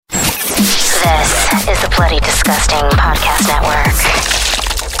is the Bloody Disgusting Podcast Network.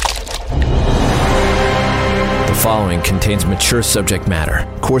 The following contains mature subject matter,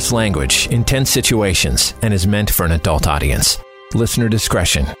 coarse language, intense situations, and is meant for an adult audience. Listener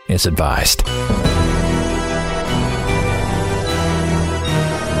discretion is advised.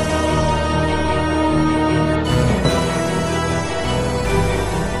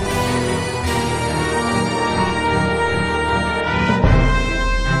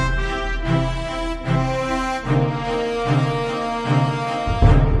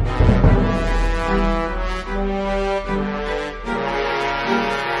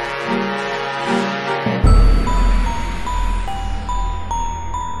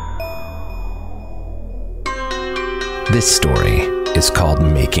 This story is called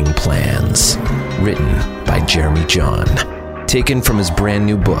Making Plans, written by Jeremy John, taken from his brand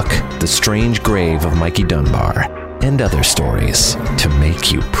new book, The Strange Grave of Mikey Dunbar, and Other Stories to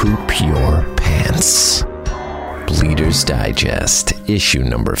Make You Poop Your Pants. Bleeders Digest, issue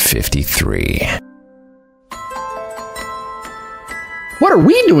number 53. What are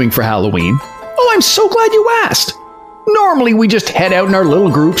we doing for Halloween? Oh, I'm so glad you asked. Normally, we just head out in our little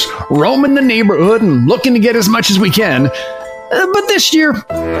groups, roaming the neighborhood and looking to get as much as we can. But this year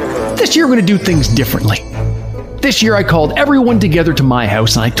we're going to do things differently. This year, I called everyone together to my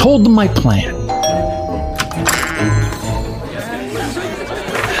house and I told them my plan.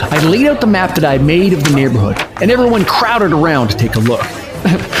 I laid out the map that I made of the neighborhood, and everyone crowded around to take a look.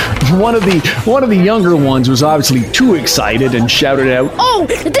 One of the younger ones was obviously too excited and shouted out, "Oh,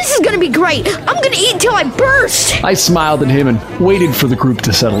 this is gonna be great! I'm gonna eat till I burst!" I smiled at him and waited for the group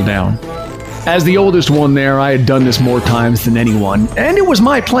to settle down. As the oldest one there, I had done this more times than anyone, and it was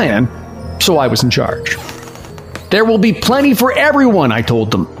my plan, so I was in charge. There will be plenty for everyone, I told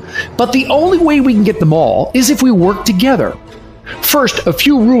them, but the only way we can get them all is if we work together. First, a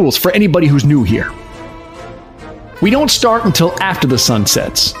few rules for anybody who's new here. We don't start until after the sun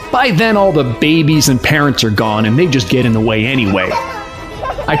sets. By then, all the babies and parents are gone, and they just get in the way anyway.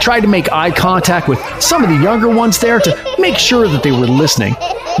 I tried to make eye contact with some of the younger ones there to make sure that they were listening.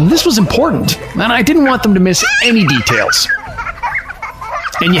 This was important, and I didn't want them to miss any details.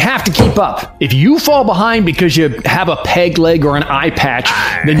 And you have to keep up. If you fall behind because you have a peg leg or an eye patch,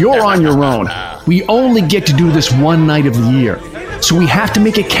 then you're on your own. We only get to do this one night of the year, so we have to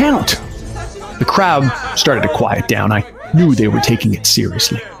make it count. The crowd started to quiet down. I knew they were taking it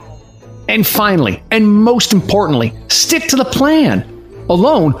seriously. And finally, and most importantly, stick to the plan.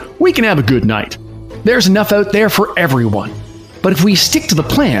 Alone, we can have a good night. There's enough out there for everyone. But if we stick to the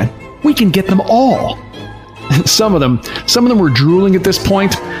plan, we can get them all. Some of them were drooling at this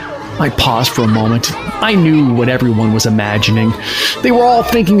point. I paused for a moment. I knew what everyone was imagining. They were all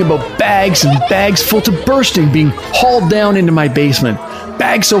thinking about bags and bags full to bursting being hauled down into my basement.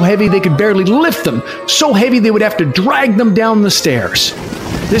 Bags so heavy they could barely lift them, so heavy they would have to drag them down the stairs.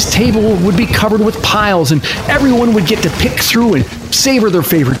 This table would be covered with piles, and everyone would get to pick through and savor their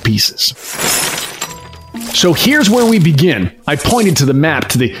favorite pieces. So here's where we begin. I pointed to the map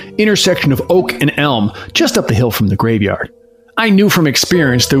to the intersection of Oak and Elm, just up the hill from the graveyard. I knew from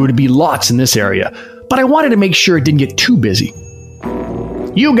experience there would be lots in this area, but I wanted to make sure it didn't get too busy.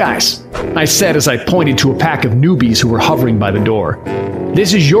 "You guys," I said as I pointed to a pack of newbies who were hovering by the door.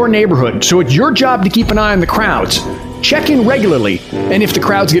 "This is your neighborhood, so it's your job to keep an eye on the crowds. Check in regularly, and if the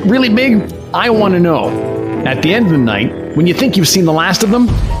crowds get really big, I want to know. At the end of the night, when you think you've seen the last of them,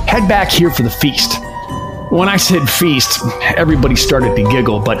 head back here for the feast." When I said feast, everybody started to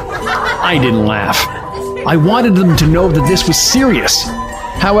giggle, but I didn't laugh. I wanted them to know that this was serious.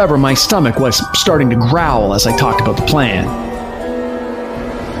 However, my stomach was starting to growl as I talked about the plan.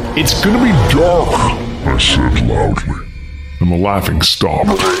 "It's gonna be dark," I said loudly, and the laughing stopped.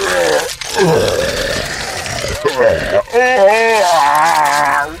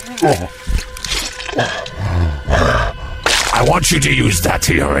 I want you to use that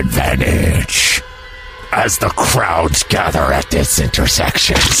to your advantage. As the crowds gather at this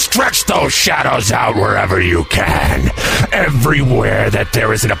intersection, stretch those shadows out wherever you can. Everywhere that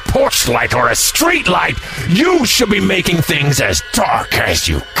there isn't a porch light or a street light, you should be making things as dark as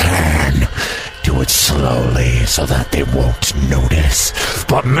you can. Do it slowly so that they won't notice,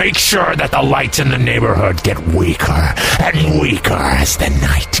 but make sure that the lights in the neighborhood get weaker and weaker as the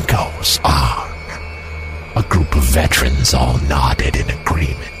night goes on. A group of veterans all nodded in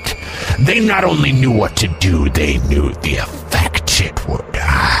agreement. They not only knew what to do, they knew the effect it would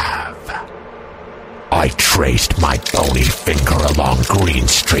have. I traced my bony finger along Green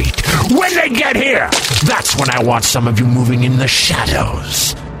Street. When they get here, that's when I want some of you moving in the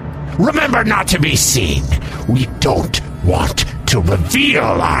shadows. Remember not to be seen. We don't want to reveal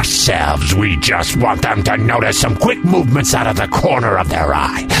ourselves. We just want them to notice some quick movements out of the corner of their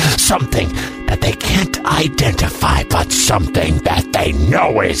eye. Something that they can't identify, but something that they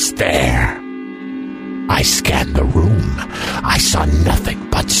know is there. I scanned the room. I saw nothing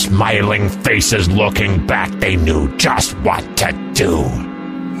but smiling faces looking back. They knew just what to do.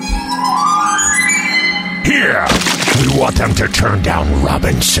 Here, we want them to turn down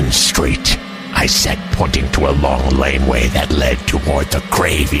Robinson Street, I said, pointing to a long laneway that led toward the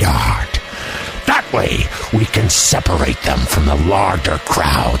graveyard. That way, we can separate them from the larger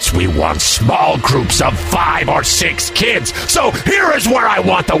crowds. We want small groups of 5 or 6 kids, so here is where I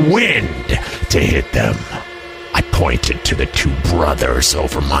want the wind to hit them. I pointed to the 2 brothers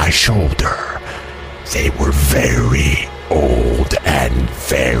over my shoulder. They were very old and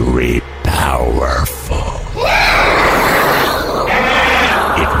very powerful.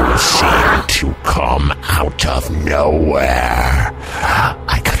 It will seem to come out of nowhere.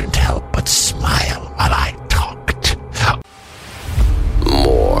 I couldn't help but smile while I talked.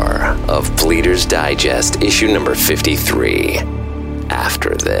 More of Bleeder's Digest, issue number 53,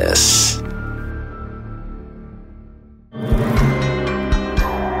 after this.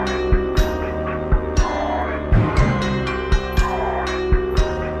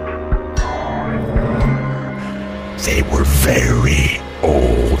 They were very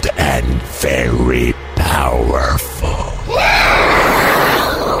old and very powerful.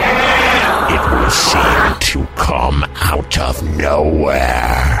 It will seem to come out of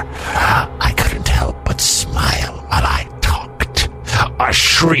nowhere. I couldn't help but smile while I talked. A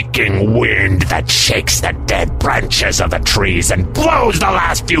shrieking wind that shakes the dead branches of the trees and blows the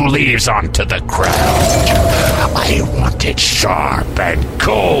last few leaves onto the ground. I want it sharp and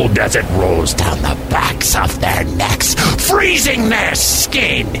cold as it rolls down the backs of their necks, freezing their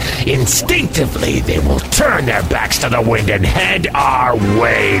skin. Instinctively, they will turn their backs to the wind and head our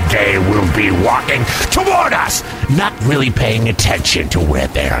way. They will be walking toward us, not really paying attention to where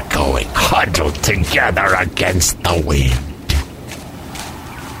they're going, huddled together against the wind.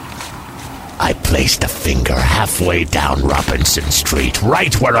 I placed a finger halfway down Robinson Street,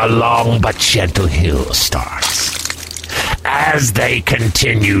 right where a long but gentle hill starts. As they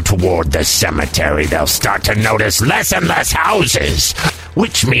continue toward the cemetery, they'll start to notice less and less houses,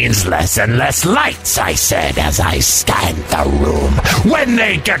 which means less and less lights, I said as I scanned the room. When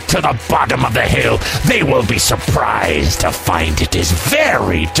they get to the bottom of the hill, they will be surprised to find it is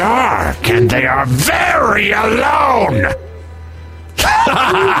very dark and they are very alone.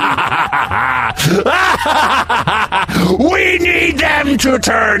 We need them to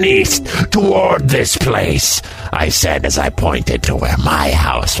turn east toward this place, I said as I pointed to where my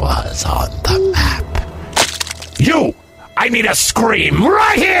house was on the map. You! I need a scream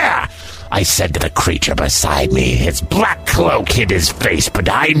right here! I said to the creature beside me. His black cloak hid his face, but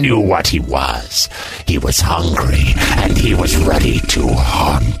I knew what he was. He was hungry, and he was ready to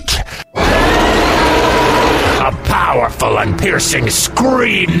hunt. A powerful and piercing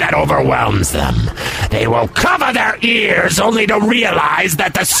scream that overwhelms them. They will cover their ears only to realize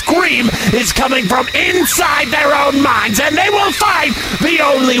that the scream is coming from inside their own minds, and they will find the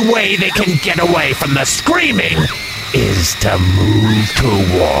only way they can get away from the screaming is to move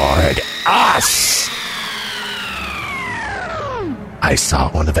toward us. I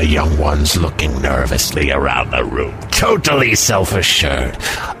saw one of the young ones looking nervously around the room, totally self-assured.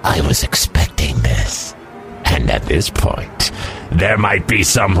 I was expecting this. And at this point, there might be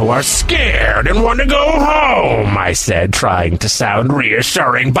some who are scared and want to go home, I said, trying to sound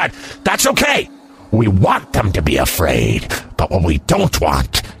reassuring, but that's okay. We want them to be afraid, but what we don't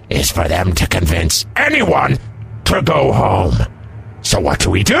want is for them to convince anyone to go home. So what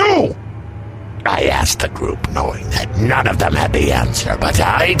do? I asked the group, knowing that none of them had the answer, but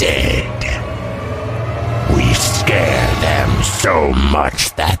I did. We scare them so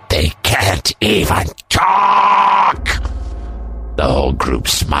much that they can't even talk. The whole group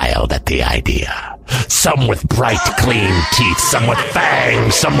smiled at the idea. Some with bright, clean teeth, some with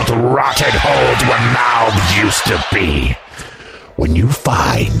fangs, some with rotted holes where mouths used to be. When you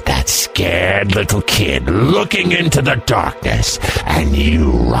find that scared little kid looking into the darkness, and you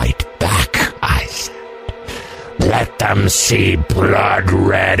write back, I said, let them see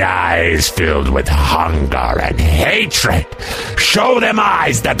blood-red eyes filled with hunger and hatred. Show them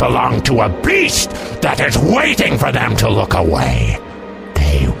eyes that belong to a beast that is waiting for them to look away.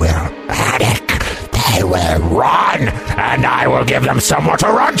 They will panic. They will run, and I will give them somewhere to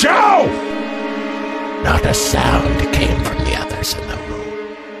run to. Not a sound came from the others in the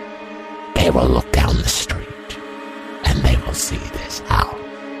room. They will look down the street, and they will see this house.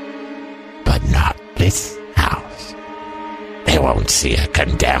 But not this house. They won't see a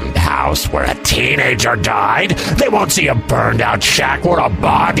condemned house where a teenager died. They won't see a burned-out shack where a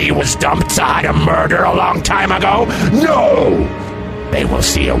body was dumped to hide a murder a long time ago. No! They will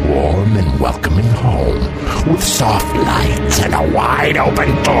see a warm and welcoming home with soft lights and a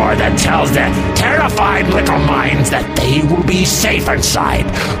wide-open door that tells their terrified little minds that they will be safe inside.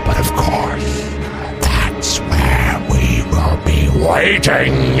 But of course, that's where we will be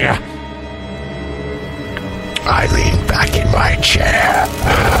waiting. I lean back in my chair,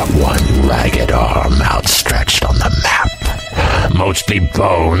 one ragged arm outstretched on the map, mostly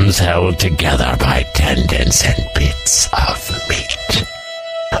bones held together by tendons and bits of meat.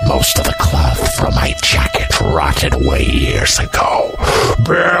 Most of the cloth from my jacket rotted away years ago,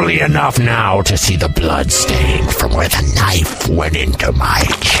 barely enough now to see the blood stain from where the knife went into my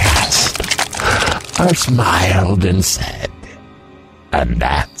chest. I smiled and said, and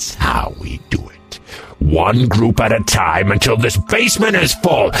that's how we do it. One group at a time until this basement is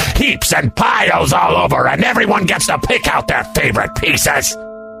full, heaps and piles all over, and everyone gets to pick out their favorite pieces.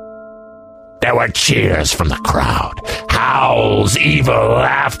 There were cheers from the crowd, howls, evil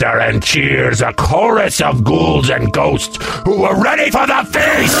laughter, and cheers, a chorus of ghouls and ghosts who were ready for the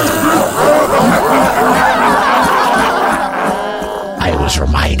feast. I was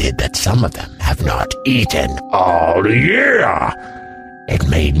reminded that some of them have not eaten all year. It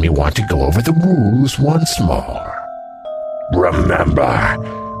made me want to go over the rules once more. Remember,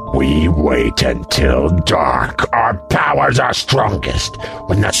 we wait until dark. Our powers are strongest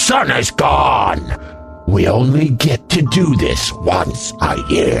when the sun is gone. We only get to do this once a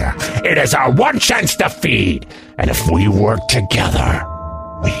year. It is our one chance to feed, and if we work together,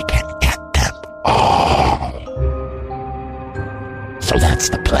 we can get them all. So that's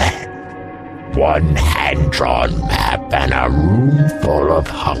the plan. One hand-drawn map and a room full of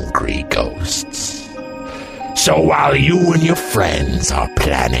hungry ghosts. So while you and your friends are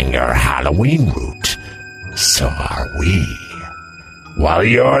planning your Halloween route, so are we. While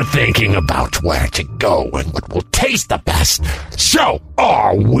you're thinking about where to go and what will taste the best, so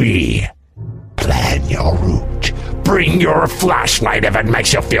are we. Plan your route. Bring your flashlight if it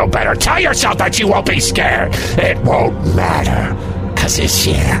makes you feel better. Tell yourself that you won't be scared. It won't matter, 'cause this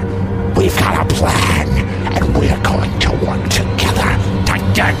year, we've got a plan, and we're going to work together to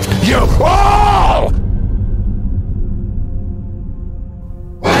get you all!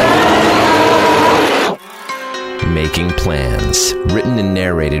 Making Plans, written and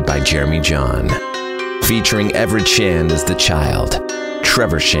narrated by Jeremy John. Featuring Everett Shand as the child,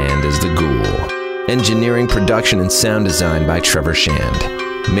 Trevor Shand as the ghoul. Engineering, production, and sound design by Trevor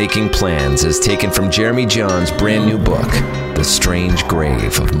Shand. Making Plans is taken from Jeremy John's brand new book, The Strange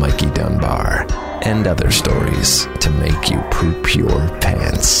Grave of Mikey Dunbar, and other stories to make you poop your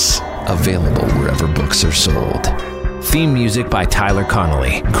pants. Available wherever books are sold. Theme music by Tyler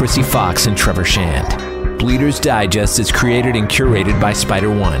Connolly, Chrissy Fox, and Trevor Shand. Bleeders Digest is created and curated by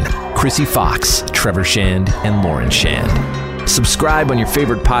Spider One, Chrissy Fox, Trevor Shand, and Lauren Shand. Subscribe on your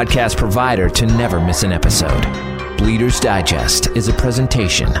favorite podcast provider to never miss an episode. Bleeders Digest is a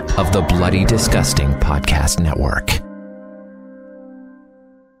presentation of the Bloody Disgusting Podcast Network.